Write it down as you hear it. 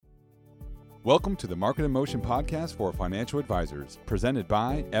Welcome to the Market in Motion podcast for financial advisors, presented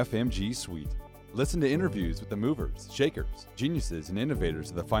by FMG Suite. Listen to interviews with the movers, shakers, geniuses, and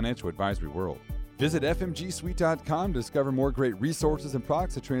innovators of the financial advisory world. Visit fmgsuite.com to discover more great resources and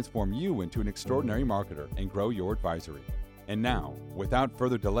products to transform you into an extraordinary marketer and grow your advisory. And now, without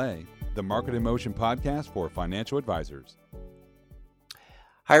further delay, the Market in Motion podcast for financial advisors.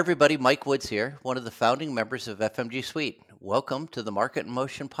 Hi, everybody. Mike Woods here, one of the founding members of FMG Suite. Welcome to the Market in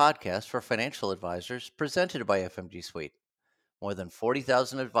Motion podcast for financial advisors, presented by FMG Suite. More than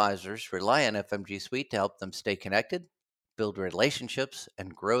 40,000 advisors rely on FMG Suite to help them stay connected, build relationships,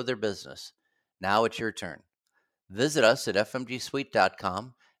 and grow their business. Now it's your turn. Visit us at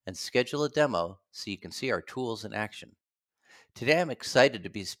fmgsuite.com and schedule a demo so you can see our tools in action. Today, I'm excited to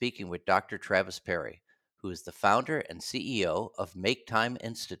be speaking with Dr. Travis Perry, who is the founder and CEO of Make Time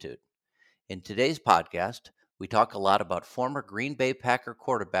Institute. In today's podcast, we talk a lot about former Green Bay Packer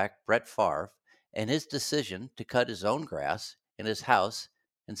quarterback Brett Favre and his decision to cut his own grass in his house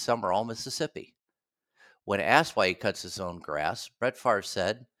in Summerall, Mississippi. When asked why he cuts his own grass, Brett Favre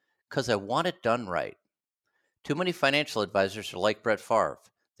said, "'Cause I want it done right." Too many financial advisors are like Brett Favre.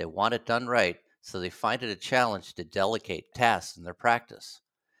 They want it done right, so they find it a challenge to delegate tasks in their practice.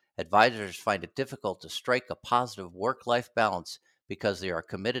 Advisors find it difficult to strike a positive work-life balance because they are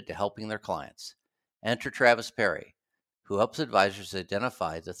committed to helping their clients. Enter Travis Perry, who helps advisors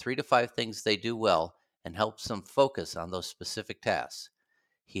identify the 3 to 5 things they do well and helps them focus on those specific tasks.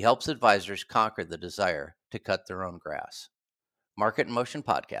 He helps advisors conquer the desire to cut their own grass. Market in Motion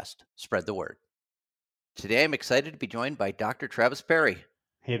podcast. Spread the word. Today, I'm excited to be joined by Dr. Travis Perry.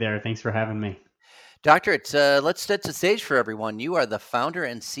 Hey there. Thanks for having me. Doctor, let's set the stage for everyone. You are the founder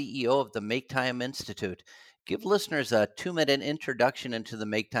and CEO of the Make Time Institute. Give listeners a 2-minute introduction into the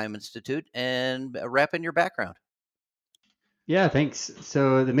Make Time Institute and wrap in your background. Yeah, thanks.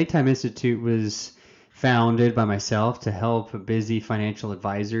 So the Make Time Institute was founded by myself to help busy financial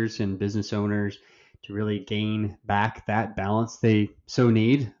advisors and business owners to really gain back that balance they so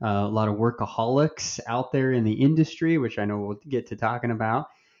need. A lot of workaholics out there in the industry, which I know we'll get to talking about.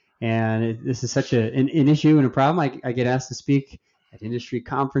 And this is such an issue and a problem. I get asked to speak at industry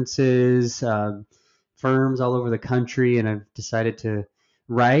conferences, firms all over the country, and I've decided to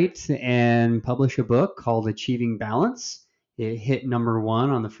write and publish a book called Achieving Balance. It hit number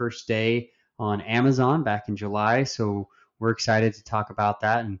 1 on the first day on Amazon back in July, so we're excited to talk about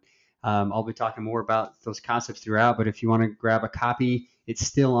that, and I'll be talking more about those concepts throughout, but if you want to grab a copy, it's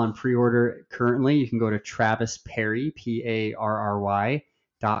still on pre-order currently. You can go to travisperry,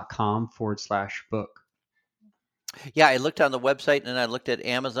 PARRY.com/book. Yeah, I looked on the website and I looked at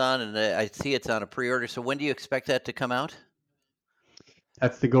Amazon and I see it's on a pre-order. So when do you expect that to come out?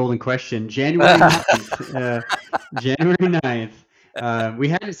 That's the golden question. January 9th. January 9th. We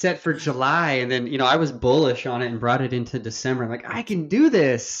had it set for July, and then, I was bullish on it and brought it into December. I'm like, I can do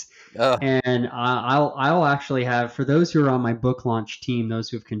this. And I'll actually have, for those who are on my book launch team, those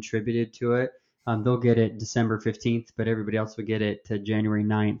who have contributed to it, they'll get it December 15th, but everybody else will get it to January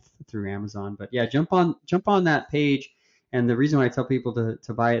 9th through Amazon. But yeah, jump on that page. And the reason why I tell people to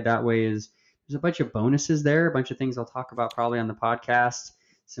buy it that way is there's a bunch of bonuses there, a bunch of things I'll talk about probably on the podcast,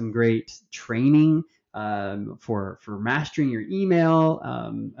 some great training for mastering your email,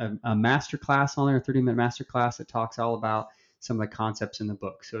 a masterclass on there, a 30-minute masterclass that talks all about some of the concepts in the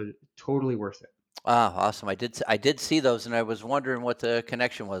book. So totally worth it. Ah, awesome. I did see those and I was wondering what the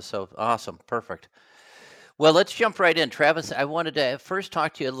connection was. So awesome. Perfect. Well, let's jump right in. Travis, I wanted to first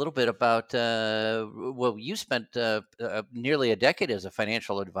talk to you a little bit about, you spent nearly a decade as a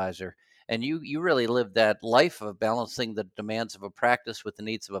financial advisor, and you really lived that life of balancing the demands of a practice with the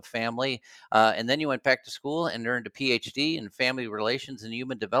needs of a family. And then you went back to school and earned a PhD in family relations and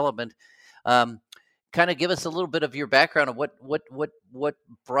human development. Kind of give us a little bit of your background of what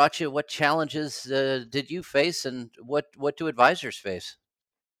brought you, what challenges did you face, and what do advisors face?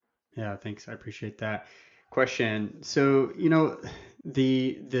 Yeah, thanks. I appreciate that question. So,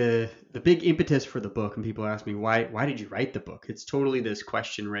 the big impetus for the book, and people ask me, why did you write the book? It's totally this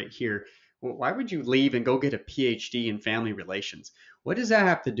question right here. Well, why would you leave and go get a PhD in family relations? What does that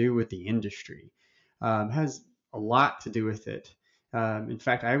have to do with the industry? Has a lot to do with it. In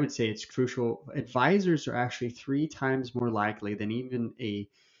fact, I would say it's crucial. Advisors are actually 3 times more likely than even a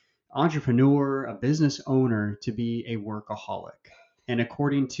entrepreneur, a business owner, to be a workaholic. And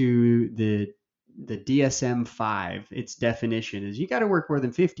according to the DSM-5, its definition is you got to work more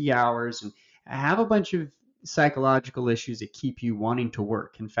than 50 hours and have a bunch of psychological issues that keep you wanting to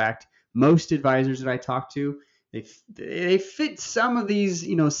work. In fact, most advisors that I talk to, they fit some of these,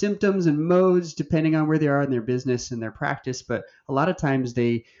 symptoms and modes depending on where they are in their business and their practice, but a lot of times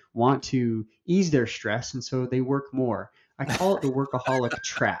they want to ease their stress, and so they work more. I call it the workaholic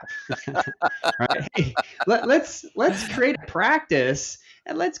trap. Right? Hey, let's create a practice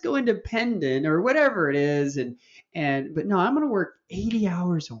and let's go independent or whatever it is, but no, I'm going to work 80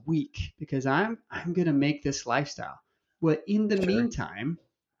 hours a week because I'm going to make this lifestyle. Well, in the meantime,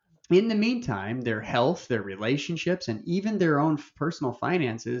 their health, their relationships, and even their own personal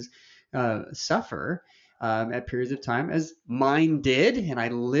finances suffer at periods of time, as mine did. And I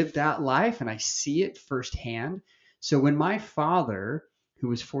lived that life and I see it firsthand. So when my father, who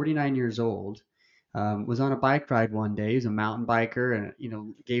was 49 years old, was on a bike ride one day, he's a mountain biker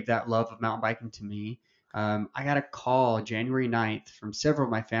and, gave that love of mountain biking to me. I got a call January 9th from several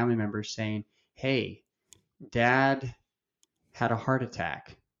of my family members saying, "Hey, Dad had a heart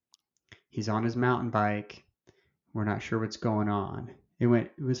attack. He's on his mountain bike. We're not sure what's going on." It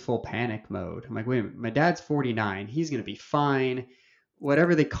was full panic mode. I'm like, wait a minute, my dad's 49. He's going to be fine.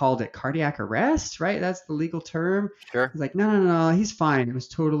 Whatever they called it, cardiac arrest, right? That's the legal term. Sure. He's like, no, he's fine. It was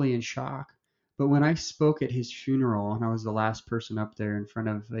totally in shock. But when I spoke at his funeral, and I was the last person up there in front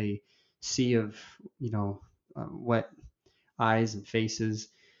of a sea of, wet eyes and faces,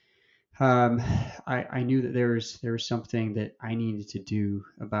 I knew that there was something that I needed to do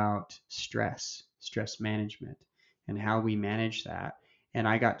about stress management, and how we manage that. And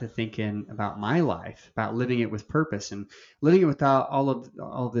I got to thinking about my life, about living it with purpose and living it without all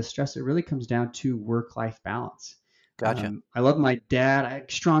of this stress. It really comes down to work-life balance. Gotcha. I love my dad. I had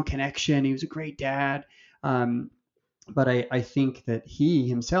a strong connection. He was a great dad. But I think that he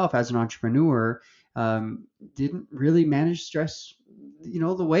himself, as an entrepreneur, didn't really manage stress,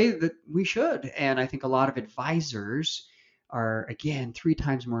 the way that we should. And I think a lot of advisors are, again, 3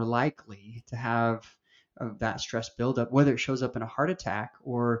 times more likely to have that stress buildup, whether it shows up in a heart attack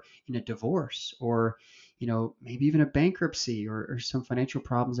or in a divorce or, maybe even a bankruptcy or some financial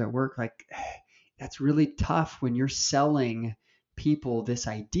problems at work. Like, that's really tough when you're selling people this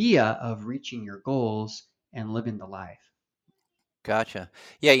idea of reaching your goals and living the life. Gotcha.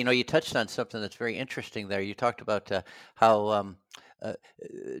 Yeah, you touched on something that's very interesting there. You talked about how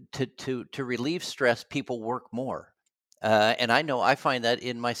to relieve stress, people work more. And I know I find that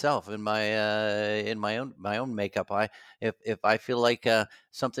in myself, in my own makeup. If I feel like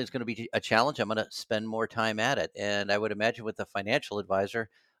something's going to be a challenge, I'm going to spend more time at it. And I would imagine with a financial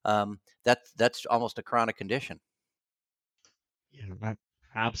advisor, that's almost a chronic condition. Yeah,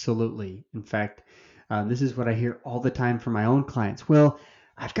 absolutely. In fact, this is what I hear all the time from my own clients. Well,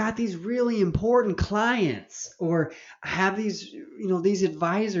 I've got these really important clients, or I have these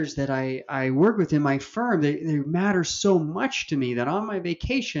advisors that I work with in my firm. They matter so much to me that on my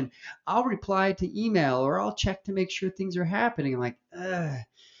vacation, I'll reply to email or I'll check to make sure things are happening. I'm like,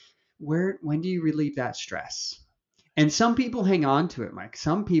 when do you relieve that stress? And some people hang on to it, Mike.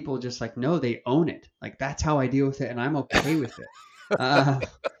 Some people just no, they own it. Like, that's how I deal with it, and I'm okay with it.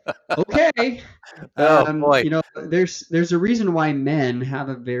 Okay. Oh boy. There's a reason why men have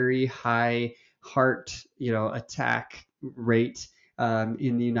a very high heart, attack rate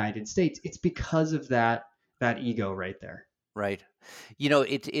in the United States. It's because of that ego right there. Right.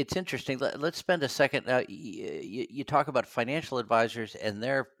 It's interesting. Let's spend a second. You talk about financial advisors and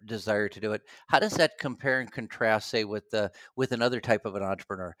their desire to do it. How does that compare and contrast, say, with another type of an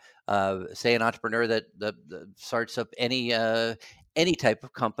entrepreneur? Say an entrepreneur that starts up any type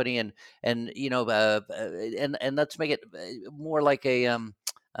of company, and let's make it more like a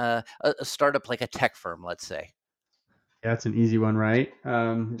startup, like a tech firm, let's say. Yeah, that's an easy one, right?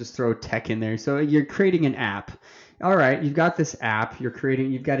 Just throw tech in there. So you're creating an app. All right, you've got this app.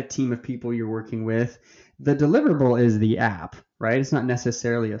 You've got a team of people you're working with. The deliverable is the app, right? It's not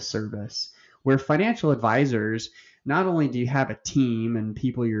necessarily a service. Where financial advisors, not only do you have a team and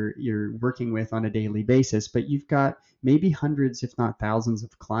people you're working with on a daily basis, but you've got maybe hundreds, if not thousands,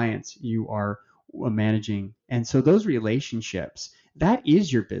 of clients you are managing. And so those relationships, that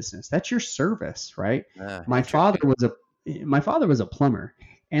is your business. That's your service, right? My father was a plumber.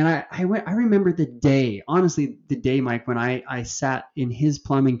 And I remember the day, Mike, when I sat in his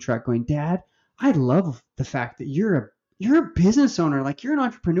plumbing truck going, "Dad, I love the fact that you're a business owner, like you're an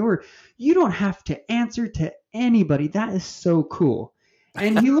entrepreneur. You don't have to answer to anybody. That is so cool."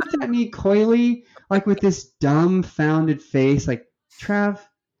 And he looked at me coyly, like with this dumbfounded face, like, "Trav,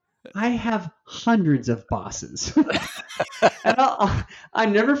 I have hundreds of bosses." And I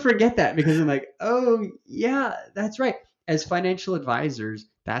never forget that, because I'm like, oh yeah, that's right. As financial advisors,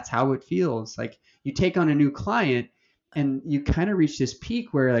 that's how it feels. Like, you take on a new client And you kind of reach this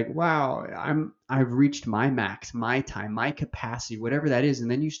peak where like, wow, I've reached my max, my time, my capacity, whatever that is, and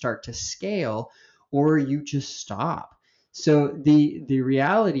then you start to scale, or you just stop. So the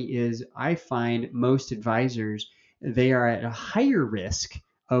reality is, I find most advisors, they are at a higher risk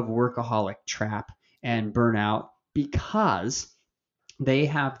of workaholic trap and burnout because they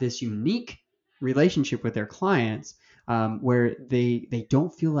have this unique relationship with their clients, where they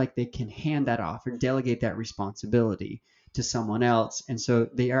don't feel like they can hand that off or delegate that responsibility to someone else. And so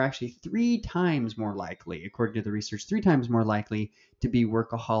they are actually 3 times more likely, according to the research, 3 times more likely to be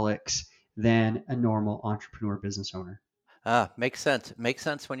workaholics than a normal entrepreneur business owner. Makes sense. Makes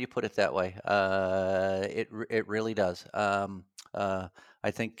sense when you put it that way. It really does.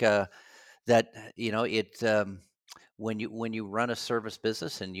 I think that it when you run a service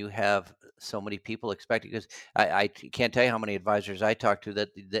business and you have so many people expecting, because can't tell you how many advisors I talk to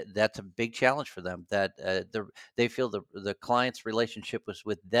that's a big challenge for them, that they feel the client's relationship was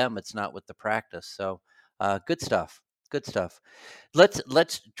with them, it's not with the practice. So good stuff. Good stuff. Let's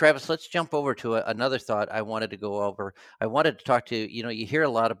Travis, let's jump over to another thought I wanted to go over. I wanted to talk to you hear a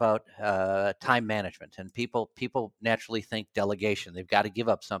lot about time management, and people naturally think delegation. They've got to give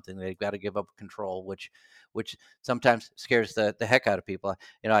up something. They've got to give up control, which sometimes scares the heck out of people.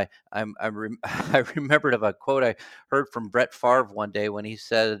 I remembered of a quote I heard from Brett Favre one day when he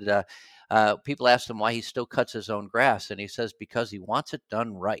said, people asked him why he still cuts his own grass, and he says because he wants it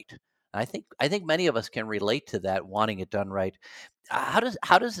done right. I think many of us can relate to that, wanting it done right. How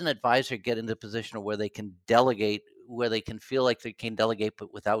does an advisor get into a position where they can delegate, where they can feel like they can delegate,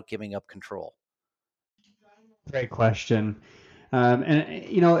 but without giving up control? Great question. And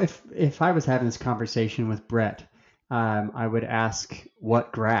if I was having this conversation with Brett, I would ask,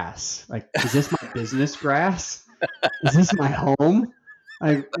 what grass? Like, is this my business grass? Is this my home?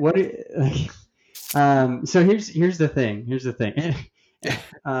 Like, what? Like, so here's the thing. Here's the thing.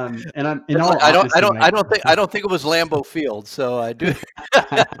 And I'm in all I don't I honesty, don't Mike. I don't think it was Lambeau Field, so I do.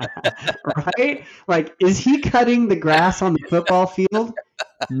 Right? Like, is he cutting the grass on the football field?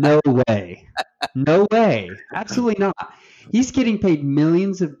 No way. No way. Absolutely not. He's getting paid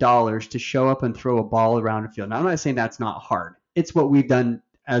millions of dollars to show up and throw a ball around a field. Now, I'm not saying that's not hard. It's what we've done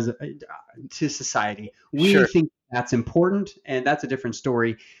to society. We Sure. think that's important, and that's a different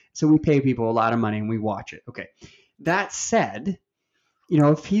story. So we pay people a lot of money and we watch it. Okay. That said,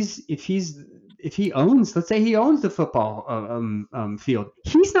 if he owns, let's say he owns the football field,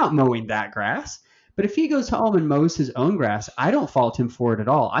 he's not mowing that grass. But if he goes home and mows his own grass, I don't fault him for it at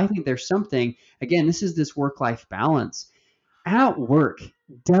all. I think there's something, again, this is this work-life balance. At work,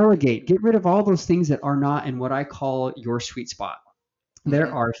 delegate, get rid of all those things that are not in what I call your sweet spot. There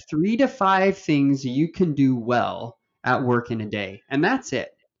Hmm. are 3 to 5 things you can do well at work in a day, and that's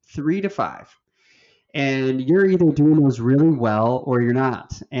it. 3 to 5, and you're either doing those really well or you're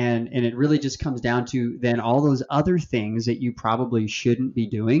not. And it really just comes down to then all those other things that you probably shouldn't be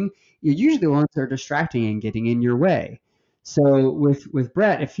doing. You're usually the ones that are distracting and getting in your way. So with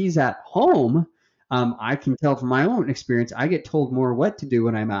Brett, if he's at home, I can tell from my own experience, I get told more what to do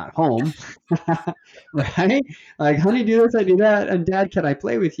when I'm at home, right? Like, honey, do this, I do that, and Dad, can I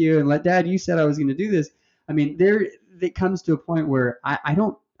play with you? And let Dad, you said I was going to do this. I mean, there it comes to a point where I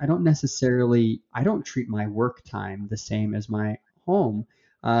don't treat my work time the same as my home.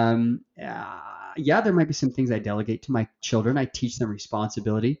 Yeah, there might be some things I delegate to my children. I teach them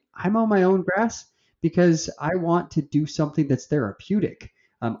responsibility. I mow my own grass because I want to do something that's therapeutic.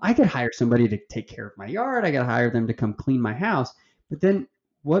 I could hire somebody to take care of my yard. I could hire them to come clean my house. But then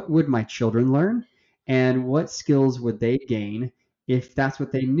what would my children learn? And what skills would they gain if that's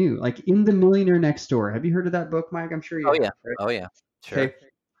what they knew? Like, in The Millionaire Next Door. Have you heard of that book, Mike? I'm sure you Oh have, yeah. right? Oh yeah. Okay. Sure.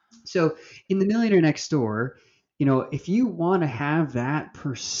 So in The Millionaire Next Door, if you want to have that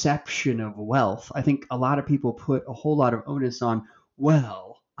perception of wealth, I think a lot of people put a whole lot of onus on, well,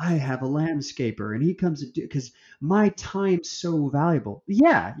 I have a landscaper and he comes to do, because my time's so valuable.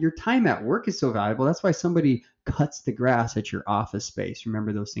 Yeah, your time at work is so valuable. That's why somebody cuts the grass at your office space.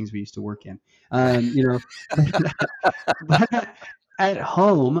 Remember those things we used to work in? But at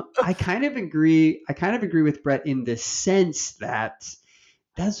home, I kind of agree. I kind of agree with Brett in the sense that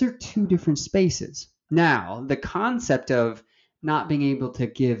those are 2 different spaces. Now, the concept of not being able to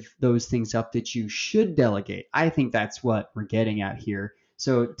give those things up that you should delegate, I think that's what we're getting at here.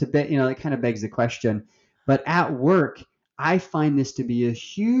 So it kind of begs the question. But at work, I find this to be a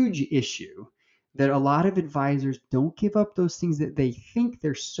huge issue, that a lot of advisors don't give up those things that they think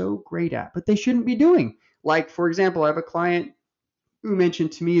they're so great at, but they shouldn't be doing. Like, for example, I have a client who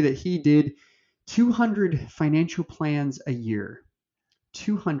mentioned to me that he did 200 financial plans a year.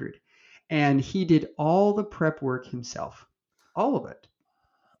 200. and he did all the prep work himself, all of it.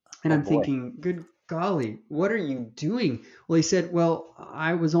 And Oh I'm boy. thinking, good golly, what are you doing? Well, he said, well,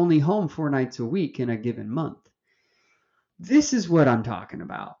 I was only home 4 nights a week in a given month. This is what I'm talking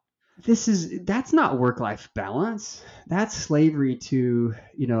about. That's not work-life balance. That's slavery to,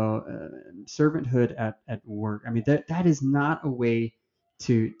 servanthood at work. I mean, that is not a way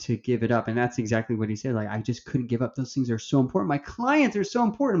to give it up. And that's exactly what he said. Like, I just couldn't give up. Those things are so important. My clients are so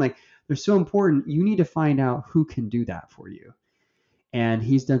important. Like, they're so important. You need to find out who can do that for you. And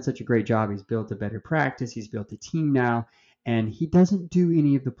he's done such a great job. He's built a better practice. He's built a team now, and he doesn't do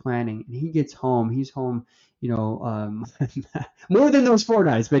any of the planning. And he gets home. He's home, more than those 4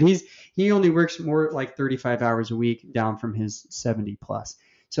 nights, but he only works more like 35 hours a week, down from his 70 plus.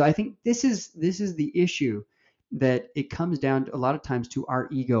 So I think this is the issue, that it comes down to, a lot of times, to our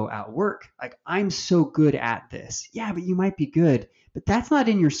ego at work. Like, I'm so good at this. Yeah, but you might be good, but that's not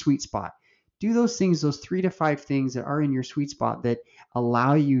in your sweet spot. Do those things, those 3 to 5 things that are in your sweet spot, that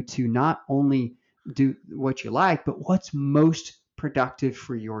allow you to not only do what you like, but what's most productive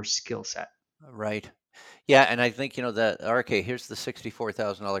for your skill set. Right. Yeah, and I think that, okay, here's the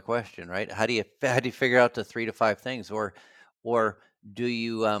 $64,000 question, right? How do you figure out the 3 to 5 things, or do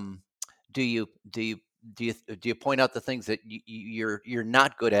you do you do you do you point out the things that you're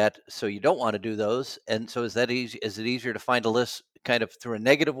not good at, so you don't want to do those? And so is that easy? Is it easier to find a list kind of through a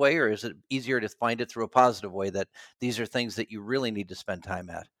negative way, or is it easier to find it through a positive way, that these are things that you really need to spend time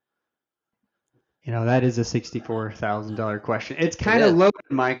at? That is a $64,000 question. It's It kind of is. loaded,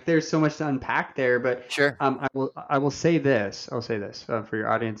 Mike. There's so much to unpack there, but Sure. I will say this. I'll say this for your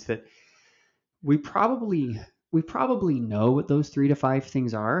audience, that we probably know what those 3 to 5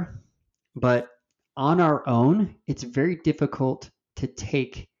 things are, but on our own, it's very difficult to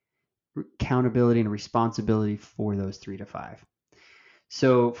take accountability and responsibility for those 3 to 5.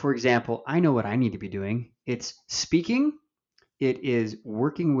 So, for example, I know what I need to be doing. It's speaking, it is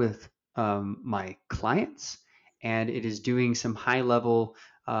working with my clients, and it is doing some high level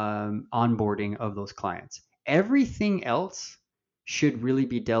onboarding of those clients. Everything else should really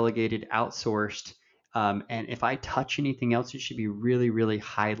be delegated, outsourced. And if I touch anything else, it should be really, really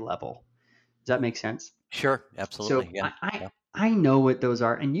high level. Does that make sense? Sure. So Absolutely. Yeah. I Yeah. I know what those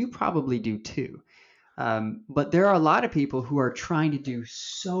are, and you probably do too. But there are a lot of people who are trying to do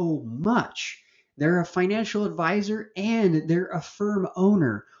so much. They're a financial advisor and they're a firm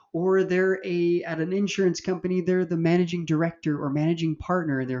owner, or they're at an insurance company. They're the managing director or managing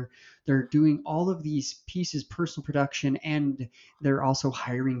partner. They're doing all of these pieces, personal production, and they're also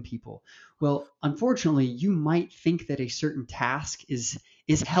hiring people. Well, unfortunately, you might think that a certain task is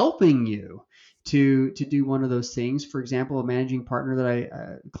helping you to do one of those things. For example, a managing partner that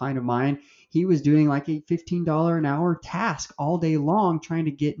a client of mine, he was doing like a $15 an hour task all day long, trying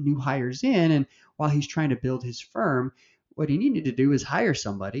to get new hires in. And while he's trying to build his firm, what he needed to do is hire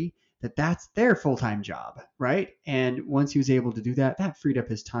somebody that's their full-time job, right? And once he was able to do that, that freed up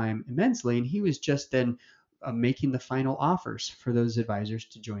his time immensely. And he was just then making the final offers for those advisors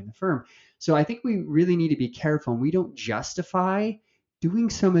to join the firm. So I think we really need to be careful, and we don't justify doing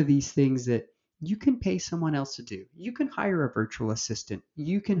some of these things that you can pay someone else to do. You can hire a virtual assistant.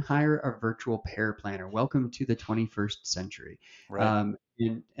 You can hire a virtual paraplanner. Welcome to the 21st century. Right.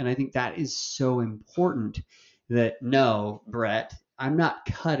 And I think that is so important, that no, Brett, I'm not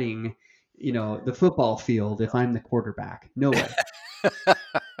cutting, the football field if I'm the quarterback. No way.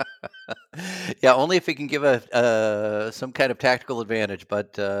 Yeah, only if it can give a some kind of tactical advantage.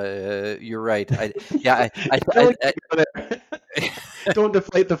 But you're right. Yeah, Don't go there. Don't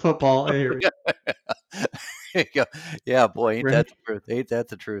deflate the football. There you go. Yeah, boy, ain't Right. that the truth? Ain't that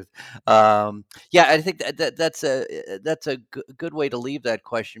the truth? Yeah, I think that's a good way to leave that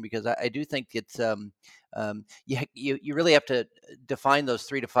question, because I do think it's you really have to define those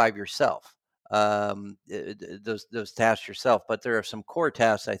 3 to 5 yourself. Those tasks yourself, but there are some core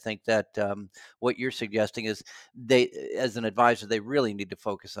tasks, I think, that what you're suggesting is, they, as an advisor, they really need to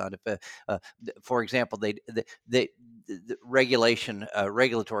focus on. If for example, they the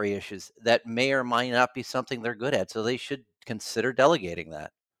regulatory issues that may or might not be something they're good at, so they should consider delegating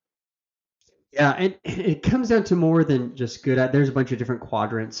that. Yeah, and it comes down to more than just good at. There's a bunch of different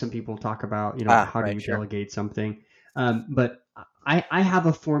quadrants. Some people talk about, how do Right, you sure. delegate something? But I have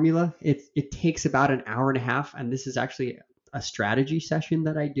a formula. It takes about an hour and a half, and this is actually a strategy session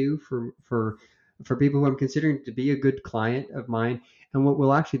that I do for people who I'm considering to be a good client of mine. And what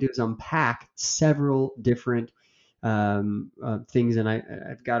we'll actually do is unpack several different things, and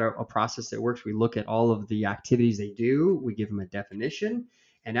I've got a process that works. We look at all of the activities they do. We give them a definition,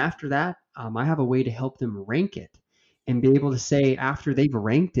 and after that, I have a way to help them rank it. and be able to say after they've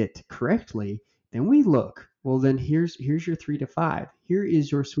ranked it correctly, then we look, well, then here's your 3 to 5. Here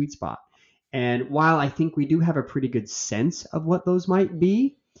is your sweet spot. And while I think we do have a pretty good sense of what those might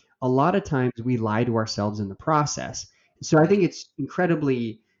be, a lot of times we lie to ourselves in the process. So I think it's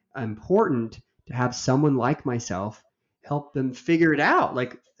incredibly important to have someone like myself help them figure it out.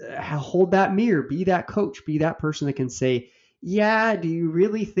 Like, hold that mirror, be that coach, be that person that can say, yeah, do you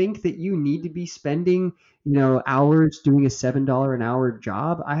really think that you need to be spending, hours doing a $7 an hour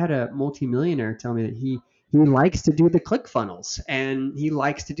job? I had a multimillionaire tell me that he likes to do the ClickFunnels, and he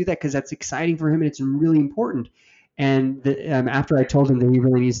likes to do that because that's exciting for him and it's really important. And after I told him that he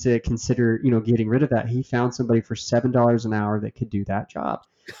really needs to consider, getting rid of that, he found somebody for $7 an hour that could do that job.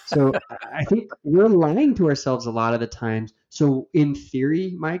 So I think we're lying to ourselves a lot of the times. So in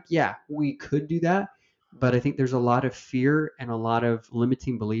theory, Mike, yeah, we could do that. But I think there's a lot of fear and a lot of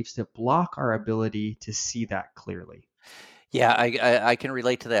limiting beliefs that block our ability to see that clearly. Yeah, I can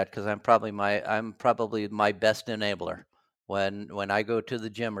relate to that because I'm probably my best enabler. When I go to the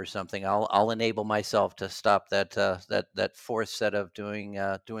gym or something, I'll enable myself to stop that fourth set of doing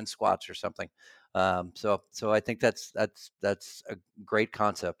squats or something. So I think that's a great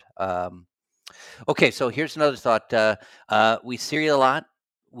concept. Okay, so here's another thought. We see a lot,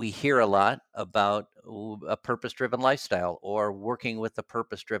 we hear a lot about a purpose-driven lifestyle or working with a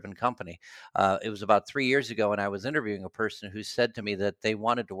purpose-driven company. It was about 3 years ago, and I was interviewing a person who said to me that they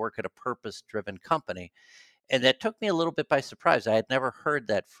wanted to work at a purpose-driven company. And that took me a little bit by surprise. I had never heard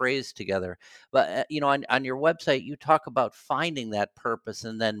that phrase together. But on your website, you talk about finding that purpose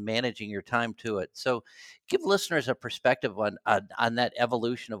and then managing your time to it. So, give listeners a perspective on that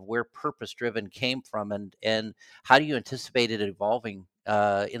evolution of where purpose driven came from, and how do you anticipate it evolving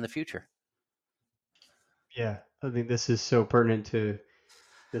in the future? Yeah, I think this is so pertinent to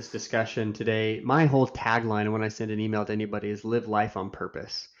this discussion today. My whole tagline when I send an email to anybody is live life on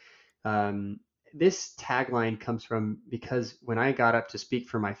purpose. Um, this tagline comes from because when I got up to speak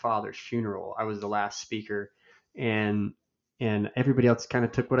for my father's funeral, I was the last speaker, and everybody else kind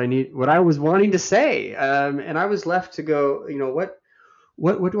of took what I was wanting to say, and I was left to go,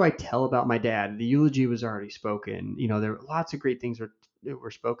 what do I tell about my dad? The eulogy was already spoken. There were lots of great things that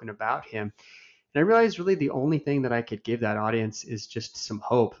were spoken about him. And I realized really the only thing that I could give that audience is just some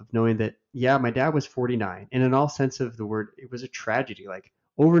hope of knowing that, yeah, my dad was 49. And in all sense of the word, it was a tragedy, like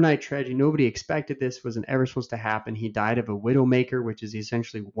overnight tragedy. Nobody expected this, wasn't ever supposed to happen. He died of a widowmaker, which is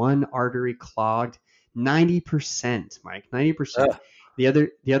essentially one artery clogged. 90%, Mike, 90%. Ugh.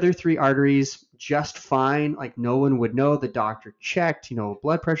 The other three arteries just fine, like no one would know. The doctor checked,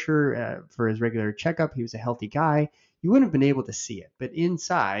 blood pressure for his regular checkup. He was a healthy guy. You wouldn't have been able to see it. But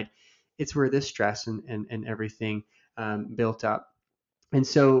inside, it's where this stress and everything built up. And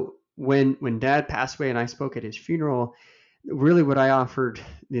so when dad passed away and I spoke at his funeral, really what I offered,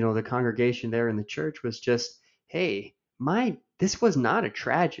 the congregation there in the church was just, hey, this was not a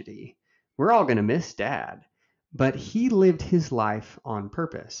tragedy. We're all going to miss dad, but he lived his life on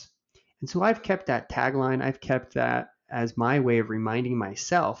purpose. And so I've kept that tagline. I've kept that as my way of reminding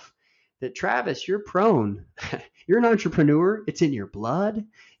myself that, Travis, you're prone. You're an entrepreneur. It's in your blood.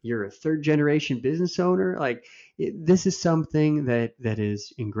 You're a third generation business owner. This is something that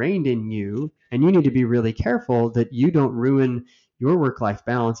is ingrained in you, and you need to be really careful that you don't ruin your work-life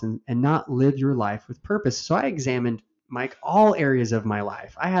balance and not live your life with purpose. So I examined, Mike, all areas of my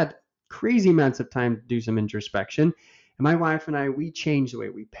life. I had crazy amounts of time to do some introspection. And my wife and I, we changed the way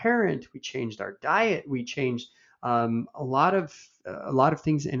we parent. We changed our diet. We changed a lot of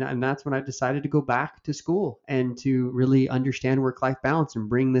things, and that's when I decided to go back to school and to really understand work-life balance and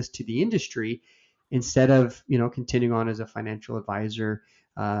bring this to the industry instead of continuing on as a financial advisor,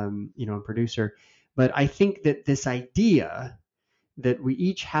 and producer. But I think that this idea that we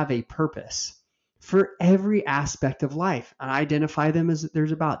each have a purpose for every aspect of life, and I identify them as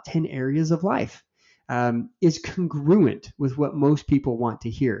there's about 10 areas of life, is congruent with what most people want to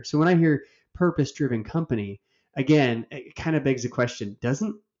hear. So when I hear purpose-driven company, again, it kind of begs the question,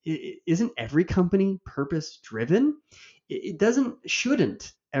 isn't every company purpose driven?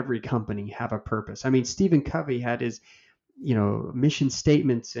 Shouldn't every company have a purpose? I mean, Stephen Covey had his, mission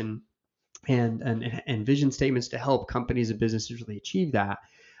statements and vision statements to help companies and businesses really achieve that.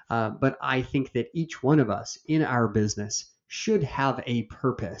 But I think that each one of us in our business should have a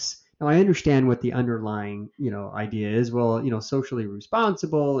purpose. Now, I understand what the underlying, idea is. Well, socially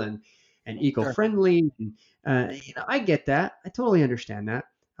responsible and eco-friendly. I get that. I totally understand that.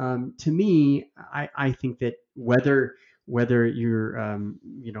 To me, I think that whether you're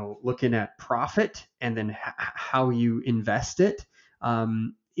looking at profit and then how you invest it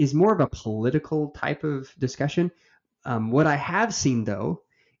is more of a political type of discussion. What I have seen, though,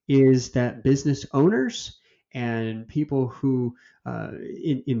 is that business owners and people who,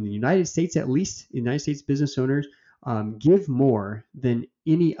 in the United States, at least, United States business owners give more than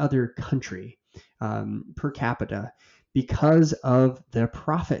any other country per capita because of their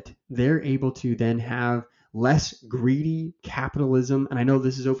profit. They're able to then have less greedy capitalism. And I know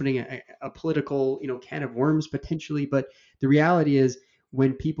this is opening a political, can of worms potentially, but the reality is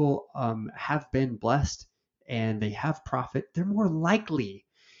when people have been blessed and they have profit, they're more likely,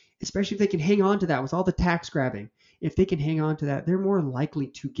 especially if they can hang on to that with all the tax grabbing, if they can hang on to that, they're more likely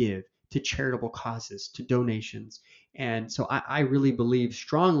to give to charitable causes, to donations. And so I really believe,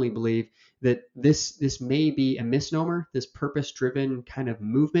 strongly believe, that this may be a misnomer. This purpose-driven kind of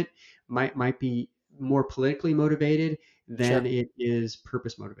movement might be more politically motivated Sure. than it is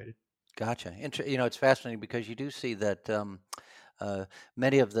purpose motivated. Gotcha. It's fascinating because you do see that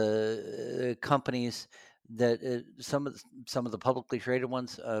many of the companies that some of the publicly traded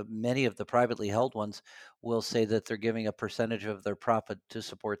ones, many of the privately held ones, will say that they're giving a percentage of their profit to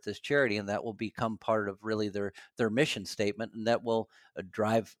support this charity, and that will become part of really their mission statement, and that will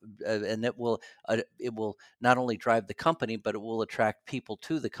drive, and it will not only drive the company, but it will attract people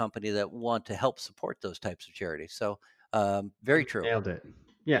to the company that want to help support those types of charities. So, very true. Nailed it.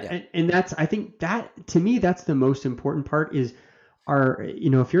 Yeah, Yeah. and that's, I think that, to me, that's the most important part is,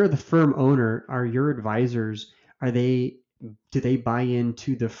 if you're the firm owner, are your advisors, do they buy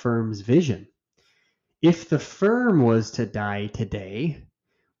into the firm's vision? If the firm was to die today,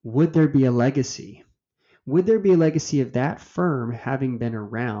 would there be a legacy? Would there be a legacy of that firm having been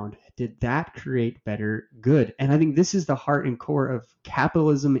around? Did that create better good? And I think this is the heart and core of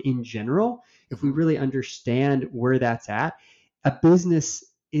capitalism in general. If we Mhm. really understand where that's at, a business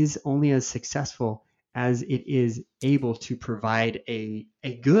is only as successful as it is able to provide a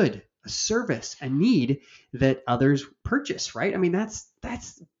good, a service, a need that others purchase, right? I mean,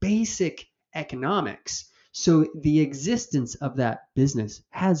 that's basic economics. So the existence of that business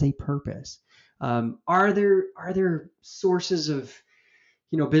has a purpose. Are there sources of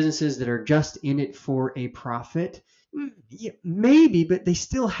businesses that are just in it for a profit? Yeah, maybe, but they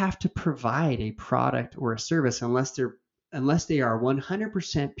still have to provide a product or a service unless they are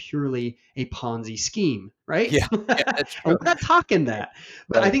 100% purely a Ponzi scheme, right? Yeah, yeah, And that's we're true. not talking that,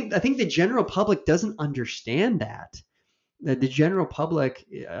 but Right. I think the general public doesn't understand that. The general public,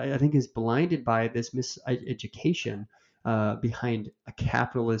 I think, is blinded by this miseducation behind a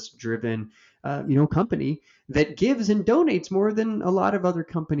capitalist-driven, company that gives and donates more than a lot of other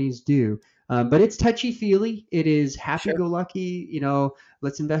companies do. But it's touchy-feely. It is Sure. happy-go-lucky.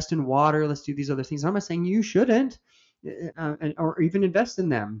 Let's invest in water. Let's do these other things. I'm not saying you shouldn't, or even invest in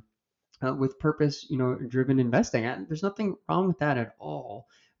them with purpose, driven investing. There's nothing wrong with that at all.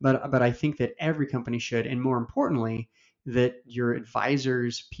 But I think that every company should, and more importantly, that your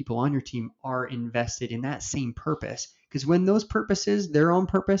advisors, people on your team, are invested in that same purpose. Because when those purposes, their own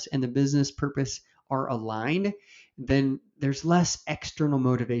purpose and the business purpose, are aligned, then there's less external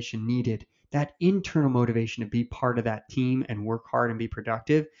motivation needed. That internal motivation to be part of that team and work hard and be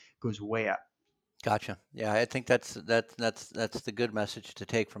productive goes way up. Gotcha. Yeah, I think that's the good message to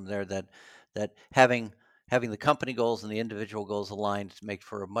take from there. That having the company goals and the individual goals aligned make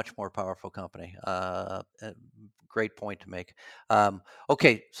for a much more powerful company. Great point to make.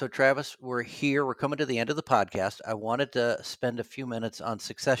 Okay, so Travis, we're here. We're coming to the end of the podcast. I wanted to spend a few minutes on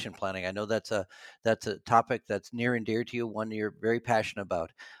succession planning. I know that's a topic that's near and dear to you, one you're very passionate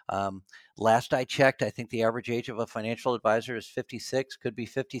about. Last I checked, I think the average age of a financial advisor is 56, could be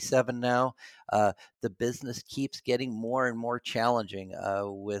 57 now. The business keeps getting more and more challenging.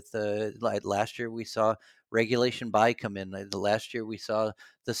 Like last year, we saw Regulation Buy come in. The last year, we saw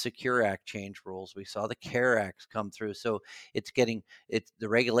the Secure Act change rules. We saw the CARE Act come through. So the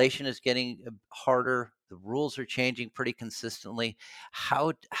regulation is getting harder. The rules are changing pretty consistently.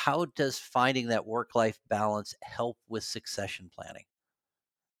 How does finding that work-life balance help with succession planning?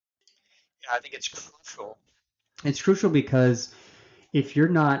 Yeah, I think it's crucial. It's crucial because if you're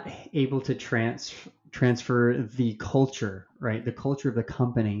not able to transfer the culture, right, the culture of the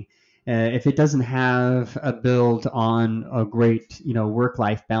company, if it doesn't have a build on a great,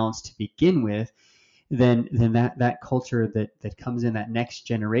 work-life balance to begin with, then that culture that comes in, that next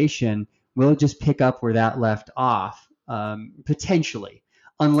generation, will just pick up where that left off, potentially,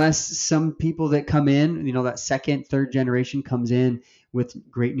 unless some people that come in, that second, third generation comes in with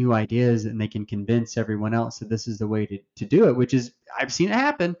great new ideas and they can convince everyone else that this is the way to do it, which is, I've seen it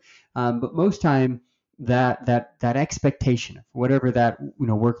happen. But most time that expectation of whatever that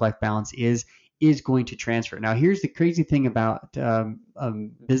work-life balance is going to transfer. Now, here's the crazy thing about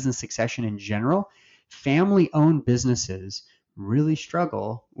business succession in general. family-owned businesses really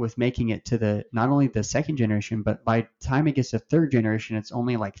struggle with making it to the not only the second generation, but by the time it gets to third generation, it's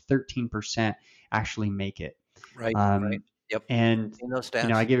only like 13% actually make it. Right. Yep. And In those I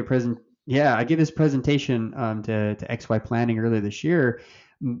stats. gave this presentation to XY Planning earlier this year.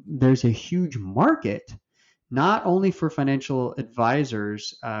 There's a huge market, not only for financial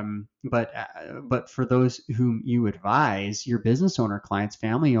advisors, but for those whom you advise, your business owner clients,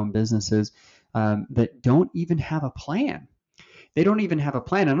 family-owned businesses that don't even have a plan. They don't even have a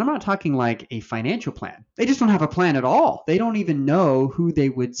plan. And I'm not talking like a financial plan. They just don't have a plan at all. They don't even know who they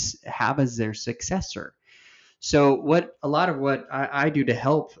would have as their successor. So a lot of what I do to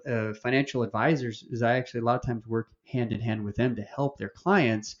help financial advisors is I actually a lot of times work hand in hand with them to help their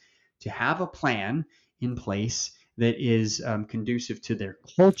clients to have a plan in place that is conducive to their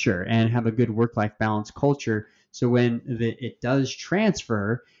culture and have a good work-life balance culture. So when it does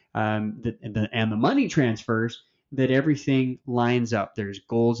transfer and the money transfers, that everything lines up. There's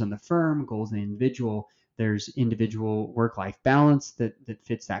goals in the firm, goals in the individual. There's individual work-life balance that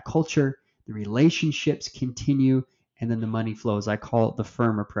fits that culture. The relationships continue, and then the money flows. I call it the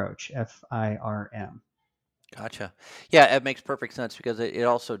FIRM approach, FIRM. Gotcha. Yeah, it makes perfect sense because it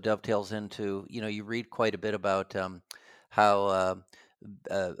also dovetails into, you read quite a bit about how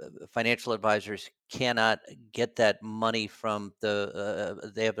uh, financial advisors cannot get that money from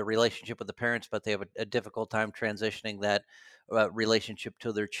they have the relationship with the parents, but they have a difficult time transitioning that relationship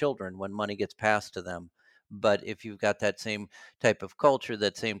to their children when money gets passed to them. But if you've got that same type of culture,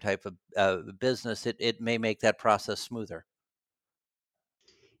 that same type of business, it may make that process smoother.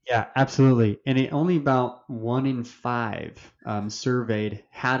 Yeah, absolutely. And only about 1 in 5 surveyed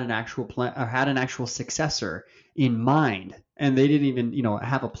had an actual plan or had an actual successor in mind, and they didn't even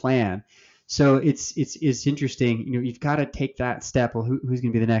have a plan. So it's interesting. You've got to take that step. Well, who's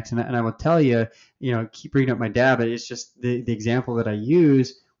going to be the next? And I will tell you, keep bringing up my dad, but it's just the example that I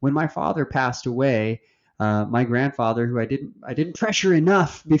use when my father passed away. My grandfather, who I didn't pressure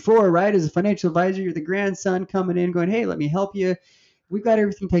enough before, right? As a financial advisor, you're the grandson coming in, going, "Hey, let me help you. We've got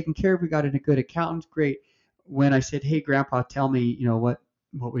everything taken care of. We got a good accountant. Great." When I said, "Hey, Grandpa, tell me,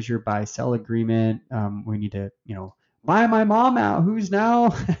 what was your buy-sell agreement? We need to, buy my mom out, who's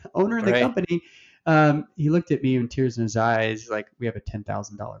now owner of the Right. company." He looked at me with tears in his eyes, like, "We have a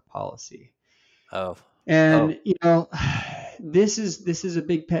 $10,000 policy." Oh. And this is a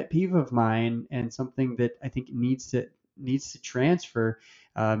big pet peeve of mine, and something that I think needs to transfer.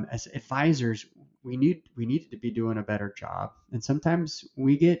 As advisors, we needed to be doing a better job, and sometimes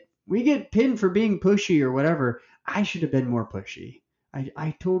we get pinned for being pushy or whatever. I should have been more pushy.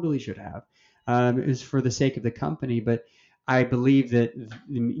 I totally should have. It was for the sake of the company, but I believe that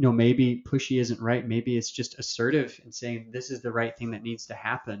maybe pushy isn't right. Maybe it's just assertive and saying this is the right thing that needs to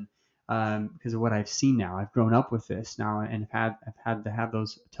happen. Because of what I've seen now. I've grown up with this now, and I've had to have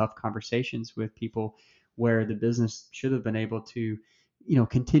those tough conversations with people where the business should have been able to,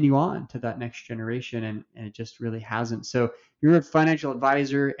 continue on to that next generation, and it just really hasn't. So you're a financial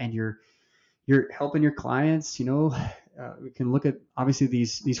advisor, and you're helping your clients. We can look at obviously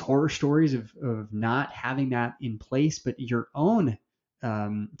these horror stories of not having that in place, but your own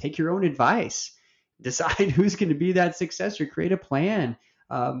take your own advice, decide who's going to be that successor, create a plan.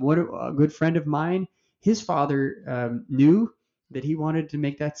 What a good friend of mine, his father knew that he wanted to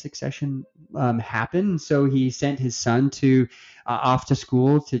make that succession happen, so he sent his son to off to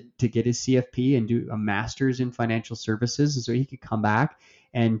school to get his CFP and do a master's in financial services, and so he could come back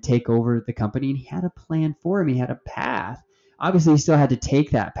and take over the company. And he had a plan for him. He had a path. Obviously, he still had to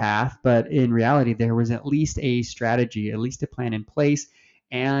take that path, but in reality, there was at least a strategy, at least a plan in place,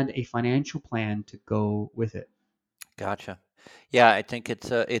 and a financial plan to go with it. Gotcha. Yeah, I think it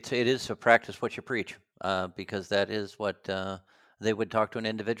is to practice what you preach, because that is what they would talk to an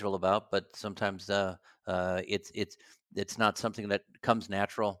individual about. But sometimes it's not something that comes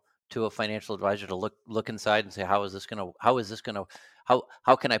natural to a financial advisor to look inside and say, how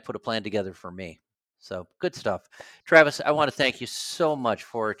can I put a plan together for me? So good stuff. Travis, I want to thank you so much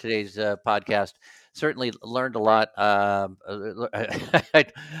for today's podcast. Certainly learned a lot. I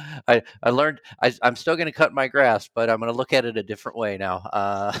learned I'm still going to cut my grass, but I'm going to look at it a different way now.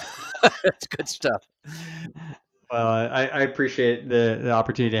 It's good stuff. Well, I appreciate the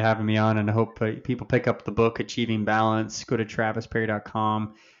opportunity to having me on, and I hope people pick up the book, Achieving Balance. Go to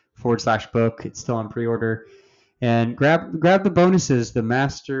travisperry.com/book. It's still on pre-order. And grab the bonuses, the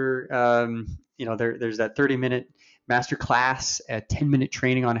master, there's that 30-minute master class, a 10-minute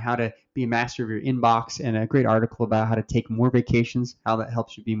training on how to be a master of your inbox, and a great article about how to take more vacations, how that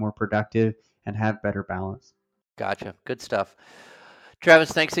helps you be more productive and have better balance. Gotcha. Good stuff.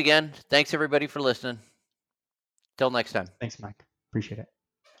 Travis, thanks again. Thanks everybody for listening. Till next time. Thanks, Mike. Appreciate it.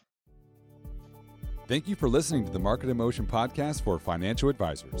 Thank you for listening to the Market in Motion podcast for financial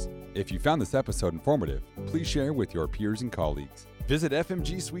advisors. If you found this episode informative, please share with your peers and colleagues. Visit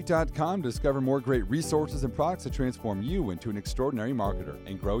fmgsuite.com to discover more great resources and products to transform you into an extraordinary marketer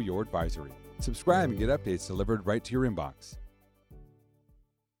and grow your advisory. Subscribe and get updates delivered right to your inbox.